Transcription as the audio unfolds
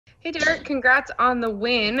Hey, Derrick, congrats on the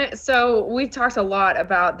win. So we've talked a lot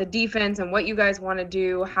about the defense and what you guys want to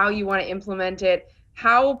do, how you want to implement it.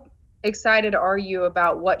 How excited are you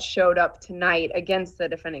about what showed up tonight against the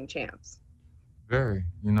defending champs? Very.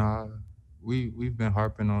 We've been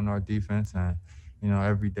harping on our defense, and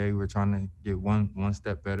every day we're trying to get one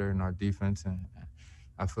step better in our defense, and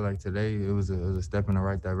I feel like today it was a step in the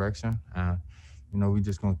right direction. We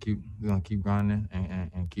gonna keep grinding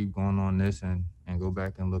and keep going on this, and go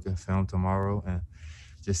back and look at film tomorrow and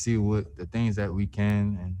just see what the things that we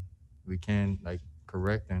can like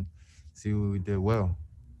correct and see what we did well.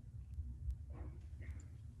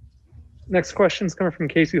 Next question is coming from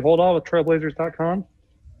Casey Holdall with Trailblazers.com.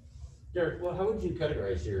 Derek, well, how would you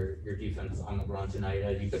categorize your defense on LeBron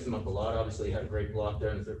tonight? You picked him up a lot. Obviously, you had a great block there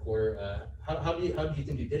in the third quarter. How do you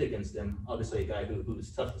think you did against him? Obviously, a guy who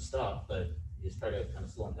was tough to stop, but you just try to kind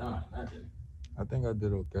of slow him down, I imagine. I think I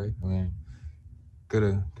did okay. I mean, could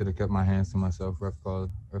have kept my hands to myself. Ref called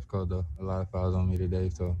a lot of fouls on me today,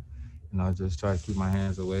 so just try to keep my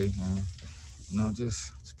hands away and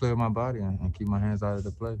just play with my body and keep my hands out of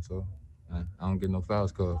the play, so I don't get no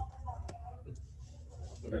fouls called.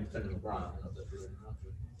 When you're defending LeBron, I don't know if that's really enough.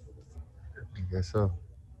 I guess so.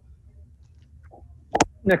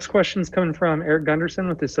 Next question is coming from Eric Gunderson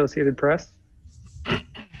with the Associated Press.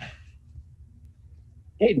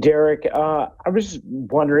 Hey, Derek. I was just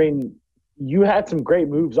wondering, you had some great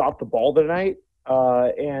moves off the ball tonight,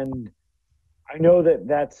 and I know that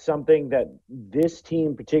that's something that this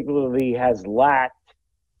team particularly has lacked.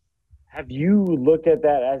 Have you looked at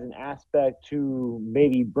that as an aspect to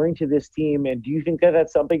maybe bring to this team? And do you think that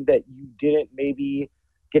that's something that you didn't maybe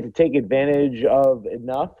get to take advantage of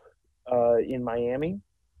enough in Miami?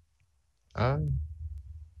 Uh,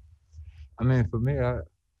 I mean, for me,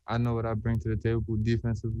 I know what I bring to the table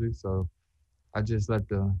defensively, so I just let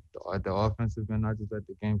the offensive end. I just let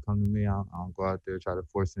the game come to me. I don't go out there try to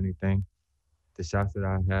force anything. The shots that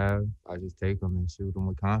I have, I just take them and shoot them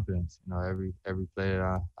with confidence. Every play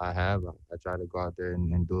that I have, I try to go out there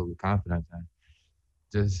and do it with confidence. And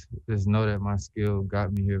just know that my skill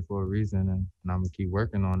got me here for a reason, and I'm gonna keep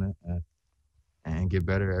working on it and get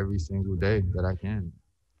better every single day that I can.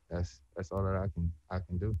 That's all that I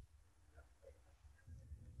can do.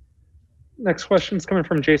 Next question is coming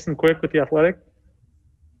from Jason Quick with The Athletic.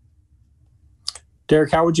 Derek,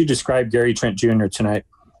 how would you describe Gary Trent Jr. tonight?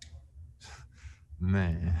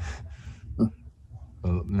 Man,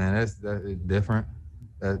 man, that's different.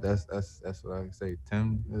 That's what I say.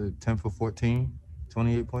 10 for 14,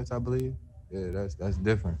 28 points, I believe. Yeah, that's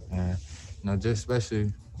different. And just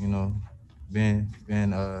especially being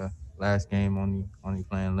last game only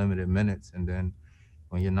playing limited minutes, and then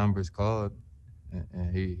when your number's called,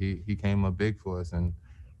 and he came up big for us, and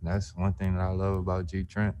that's one thing that I love about G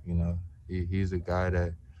Trent. He's a guy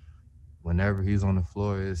that whenever he's on the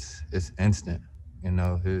floor, it's instant.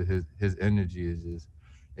 His energy is just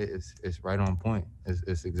it's right on point.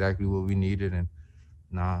 It's exactly what we needed, and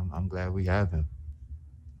nah, I'm glad we have him.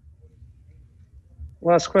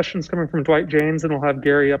 Last question is coming from Dwight James, and we'll have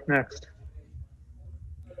Gary up next.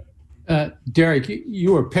 Derek,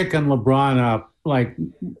 you were picking LeBron up like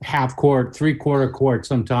half court, three-quarter court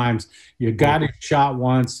sometimes. You got his shot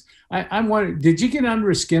once. I'm wondering, did you get under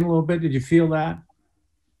his skin a little bit? Did you feel that?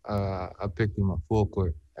 I picked him up full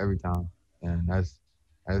court every time, and that's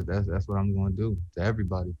what I'm going to do to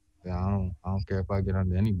everybody. Yeah, I don't care if I get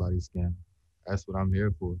under anybody's skin. That's what I'm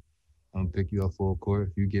here for. I'm gonna pick you up full court.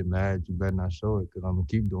 If you get mad, you better not show it, because I'm gonna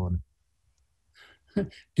keep doing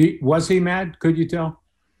Was he mad? Could you tell? it.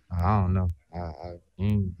 I don't know.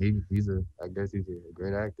 He's a I guess he's a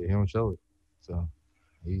great actor. He don't show it, so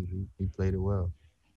he played it well.